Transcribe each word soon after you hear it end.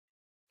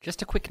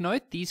Just a quick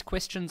note, these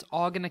questions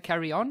are going to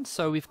carry on.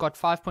 So we've got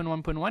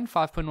 5.1.1,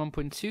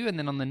 5.1.2, and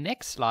then on the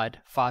next slide,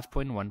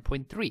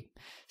 5.1.3.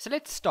 So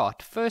let's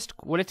start.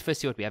 Let's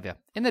first see what we have here.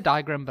 In the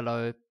diagram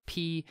below,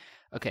 P,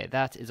 okay,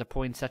 that is a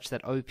point such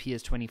that OP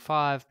is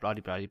 25, blah,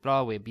 blah, blah,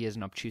 blah, where B is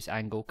an obtuse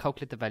angle.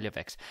 Calculate the value of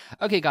X.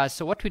 Okay, guys,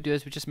 so what we do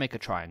is we just make a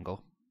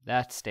triangle.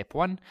 That's step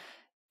one.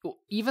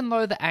 Even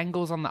though the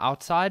angle's on the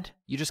outside,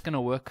 you're just going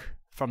to work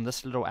from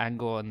this little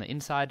angle on the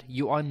inside.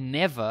 You are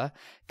never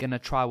going to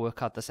try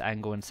work out this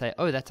angle and say,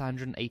 oh, that's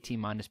 180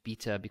 minus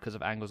beta because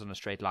of angles on a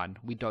straight line.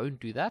 We don't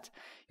do that.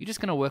 You're just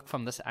going to work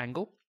from this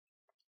angle.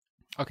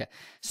 Okay,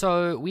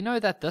 so we know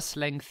that this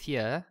length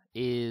here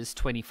is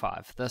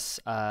 25. This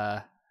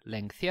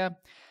length here.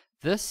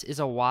 This is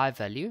a y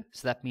value,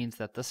 so that means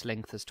that this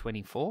length is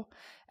 24.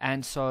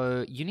 And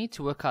so you need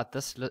to work out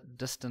this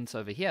distance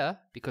over here,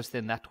 because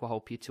then that will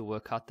help you to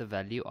work out the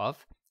value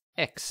of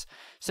X.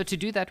 So to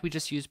do that, we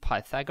just use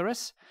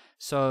Pythagoras.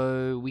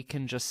 So we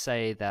can just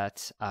say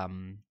that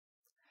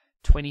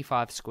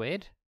 25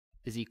 squared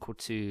is equal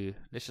to,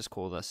 let's just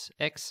call this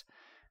X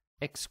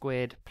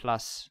squared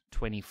plus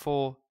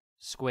 24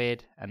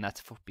 squared, and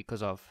that's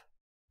because of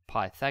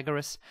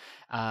Pythagoras.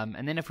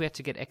 And then if we had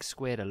to get X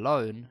squared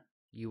alone,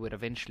 you would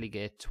eventually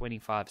get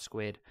 25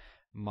 squared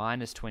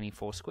minus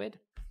 24 squared.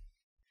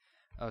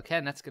 Okay,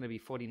 and that's going to be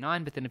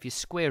 49, but then if you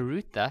square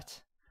root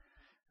that,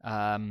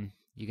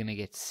 you're going to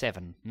get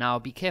 7. Now,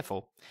 be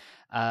careful.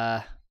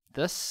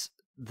 This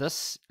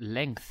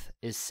length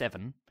is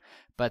 7,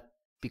 but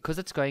because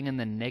it's going in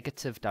the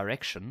negative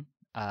direction,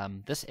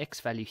 this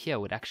x value here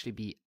would actually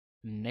be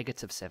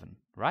negative 7,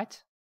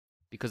 right?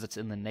 Because it's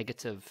in the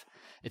negative,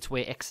 it's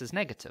where x is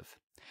negative.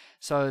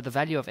 So the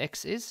value of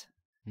x is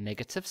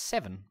negative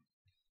 7.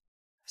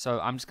 So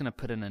I'm just going to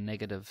put in a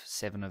negative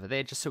 7 over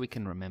there, just so we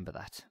can remember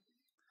that.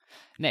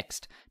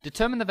 Next,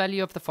 determine the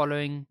value of the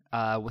following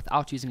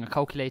without using a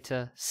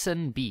calculator,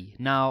 sin B.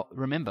 Now,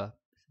 remember,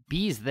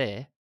 B is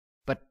there,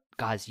 but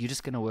guys, you're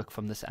just going to work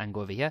from this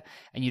angle over here,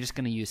 and you're just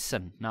going to use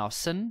sin. Now,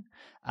 sin,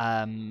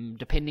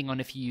 depending on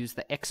if you use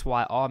the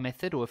XYR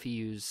method, or if you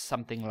use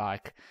something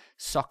like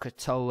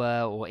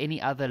Sokotoa, or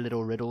any other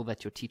little riddle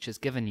that your teacher's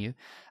given you,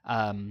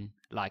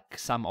 like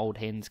some old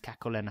hens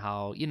cackle and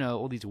how, you know,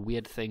 all these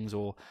weird things,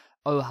 or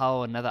oh,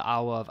 how another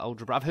hour of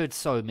algebra. I've heard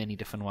so many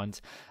different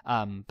ones,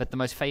 but the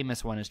most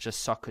famous one is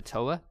just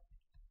Sokotoa.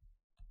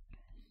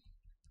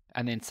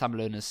 And then some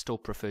learners still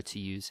prefer to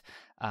use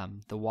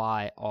the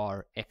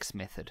YRX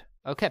method.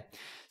 Okay,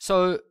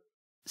 so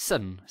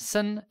sin.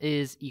 Sin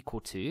is equal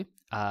to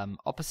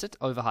opposite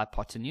over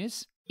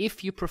hypotenuse.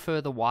 If you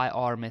prefer the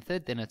YR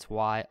method, then it's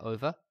Y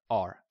over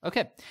R.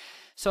 Okay,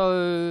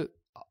 so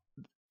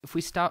if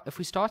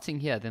we're starting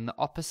here, then the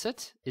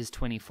opposite is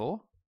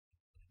 24.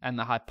 And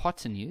the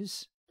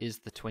hypotenuse is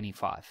the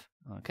 25.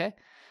 Okay.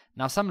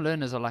 Now some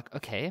learners are like,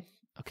 okay.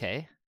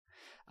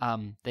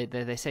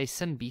 They say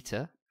sin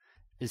beta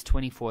is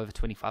 24 over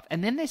 25,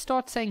 and then they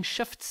start saying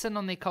shift sin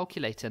on their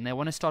calculator, and they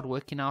want to start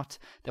working out.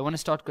 They want to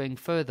start going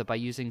further by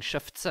using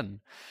shift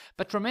sin.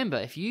 But remember,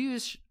 if you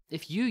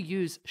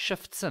use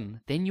shift sin,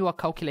 then you are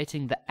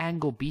calculating the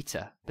angle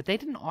beta. But they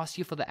didn't ask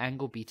you for the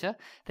angle beta.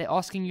 They're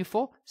asking you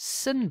for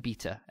sin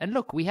beta. And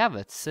look, we have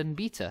it. Sin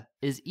beta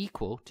is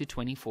equal to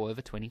 24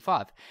 over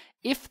 25.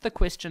 If the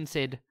question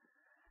said,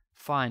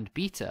 find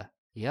beta,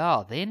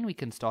 yeah, then we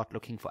can start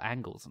looking for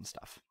angles and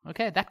stuff.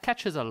 Okay, that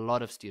catches a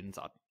lot of students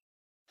out.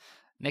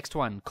 Next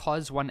one,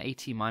 cos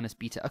 180 minus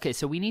beta. Okay,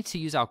 so we need to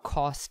use our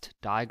cast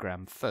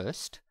diagram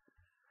first.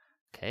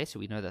 Okay, so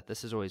we know that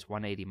this is always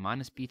 180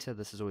 minus beta,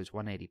 this is always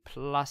 180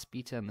 plus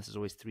beta, and this is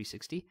always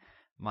 360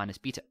 minus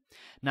beta.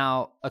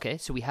 Now, okay,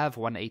 so we have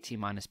 180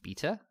 minus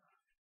beta,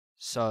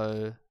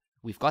 so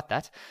we've got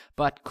that,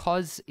 but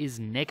cos is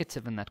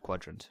negative in that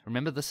quadrant.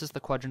 Remember, this is the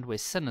quadrant where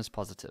sin is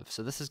positive,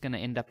 so this is going to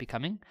end up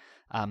becoming,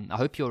 I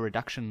hope your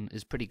reduction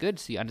is pretty good,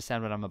 so you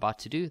understand what I'm about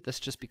to do. This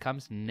just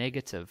becomes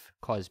negative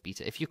cos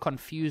beta. If you're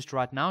confused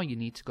right now, you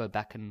need to go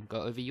back and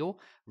go over your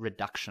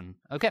reduction.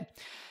 Okay,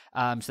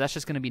 so that's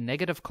just going to be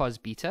negative cos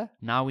beta.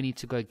 Now we need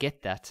to go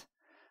get that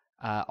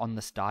on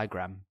this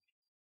diagram.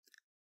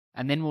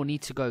 And then we'll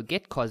need to go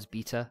get cos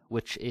beta,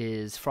 which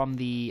is from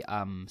the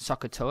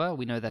Sokotoa.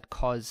 We know that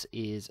cos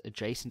is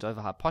adjacent over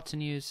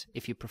hypotenuse.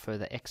 If you prefer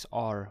the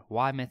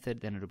XRY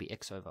method, then it'll be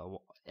x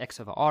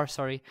over r,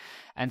 sorry.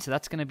 And so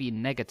that's going to be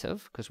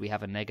negative, because we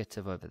have a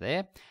negative over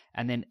there.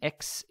 And then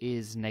x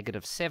is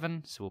negative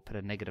 7, so we'll put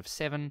a negative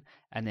 7.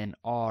 And then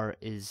r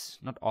is,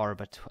 not r,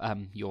 but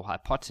your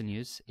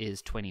hypotenuse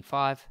is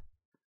 25.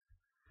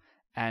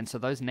 And so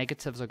those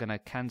negatives are going to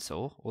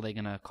cancel, or they're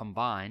going to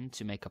combine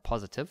to make a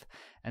positive.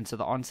 And so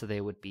the answer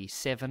there would be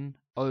 7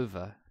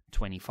 over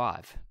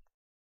 25.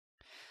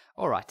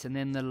 All right, and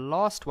then the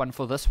last one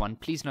for this one,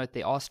 please note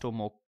there are still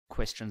more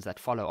questions that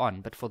follow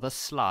on, but for this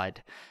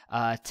slide,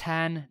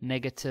 tan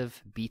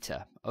negative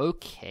beta.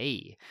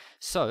 Okay,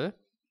 so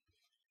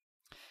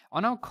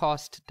on our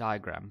cast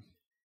diagram,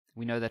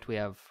 we know that we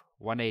have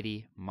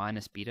 180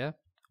 minus beta,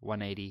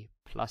 180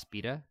 plus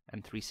beta,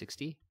 and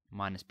 360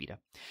 minus beta.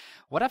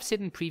 What I've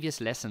said in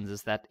previous lessons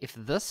is that if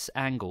this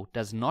angle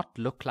does not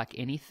look like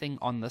anything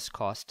on this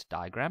cast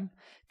diagram,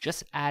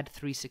 just add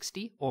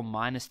 360 or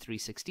minus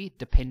 360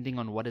 depending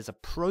on what is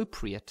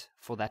appropriate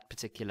for that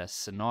particular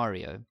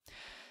scenario.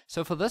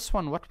 So for this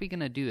one, what we're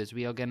going to do is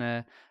we are going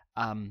to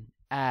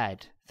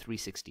add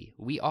 360.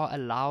 We are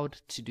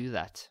allowed to do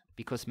that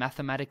because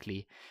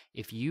mathematically,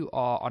 if you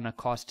are on a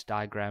cast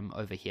diagram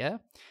over here,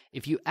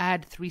 if you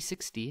add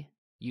 360,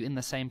 you're in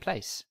the same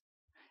place.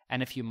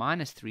 And if you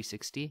minus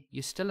 360,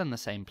 you're still in the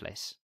same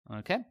place.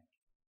 Okay?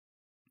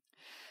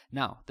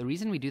 Now, the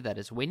reason we do that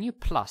is when you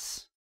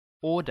plus,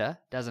 order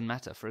doesn't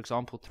matter. For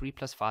example, 3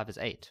 plus 5 is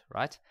 8,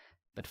 right?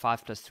 But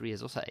 5 plus 3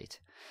 is also 8.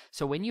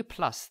 So when you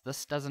plus,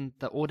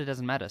 the order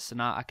doesn't matter. So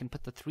now I can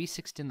put the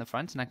 360 in the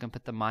front and I can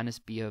put the minus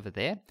b over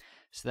there.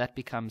 So that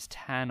becomes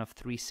tan of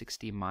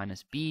 360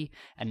 minus b.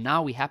 And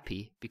now we're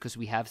happy because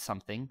we have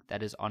something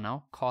that is on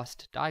our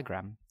cast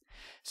diagram.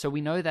 So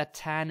we know that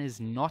tan is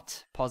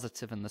not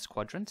positive in this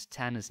quadrant.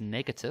 Tan is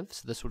negative.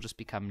 So this will just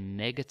become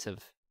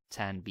negative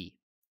tan b.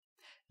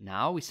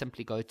 Now we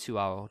simply go to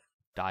our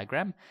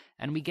diagram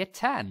and we get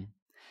tan.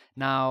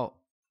 Now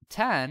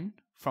tan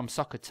from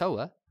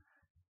SOHCAHTOA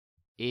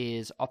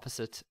is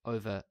opposite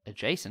over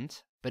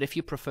adjacent, but if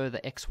you prefer the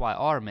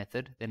XYR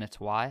method, then it's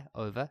y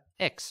over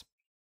x.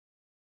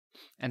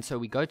 And so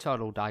we go to our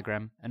little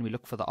diagram and we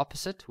look for the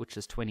opposite, which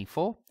is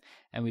 24,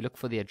 and we look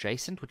for the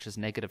adjacent, which is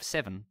negative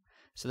 7.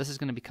 So this is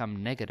going to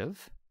become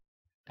negative,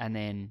 and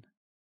then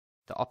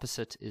the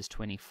opposite is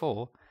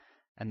 24,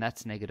 and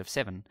that's negative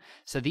 7.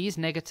 So these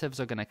negatives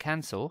are going to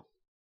cancel,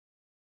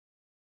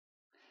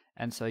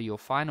 and so your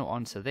final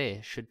answer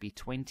there should be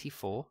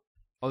 24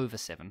 over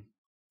 7.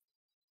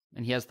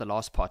 And here's the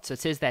last part. So it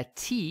says that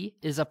T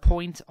is a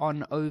point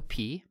on OP.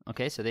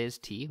 Okay, so there's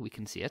T. We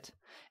can see it.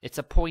 It's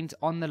a point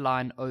on the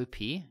line OP.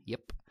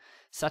 Yep.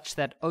 Such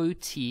that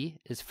OT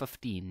is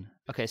 15.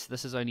 Okay, so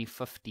this is only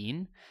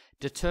 15.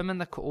 Determine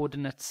the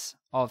coordinates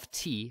of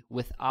T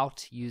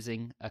without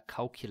using a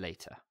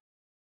calculator.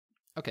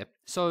 Okay,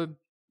 so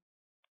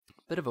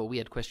bit of a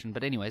weird question,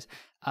 but anyways,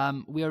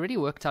 we already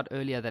worked out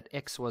earlier that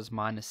x was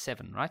minus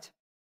 7, right?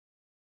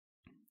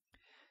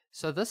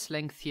 So this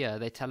length here,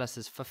 they tell us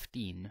is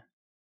 15.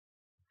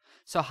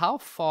 So how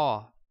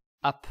far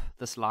up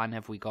this line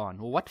have we gone?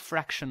 Or what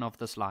fraction of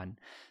this line?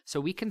 So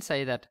we can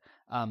say that,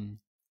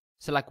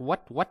 so like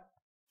what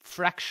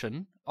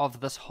fraction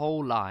of this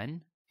whole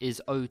line is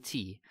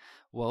OT?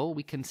 Well,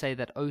 we can say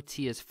that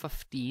OT is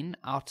 15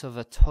 out of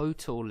a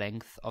total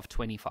length of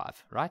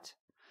 25, right?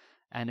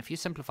 And if you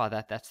simplify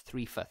that, that's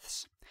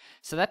 3/5.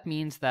 So that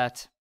means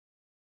that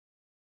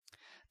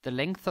the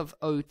length of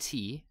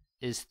OT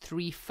is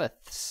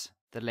 3/5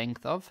 the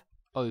length of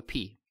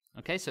OP.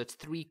 Okay, so it's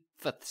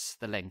 3/5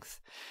 the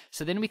length.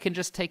 So then we can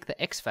just take the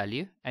x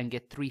value and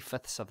get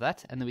 3/5 of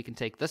that, and then we can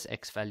take this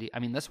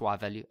this y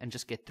value, and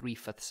just get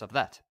 3/5 of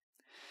that.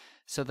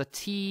 So the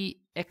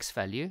tx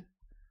value,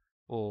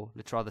 or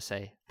let's rather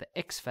say the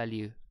x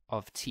value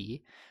of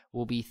t,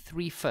 will be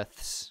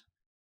 3/5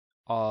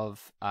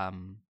 of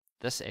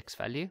this x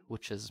value,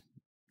 which is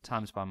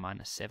times by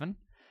minus 7,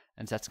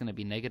 and so that's going to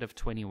be negative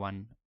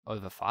 21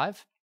 over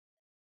 5.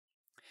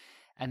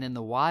 And then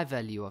the y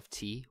value of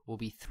t will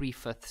be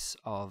 3/5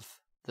 of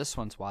this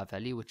one's y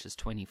value, which is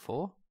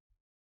 24.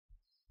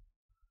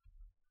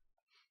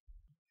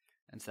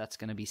 And so that's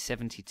going to be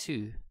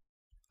 72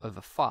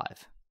 over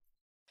 5.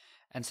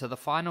 And so the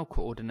final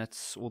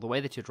coordinates, or the way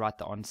that you'd write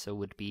the answer,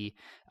 would be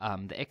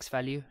the x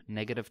value,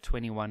 negative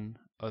 21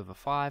 over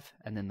 5,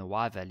 and then the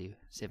y value,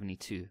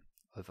 72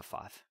 over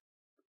 5.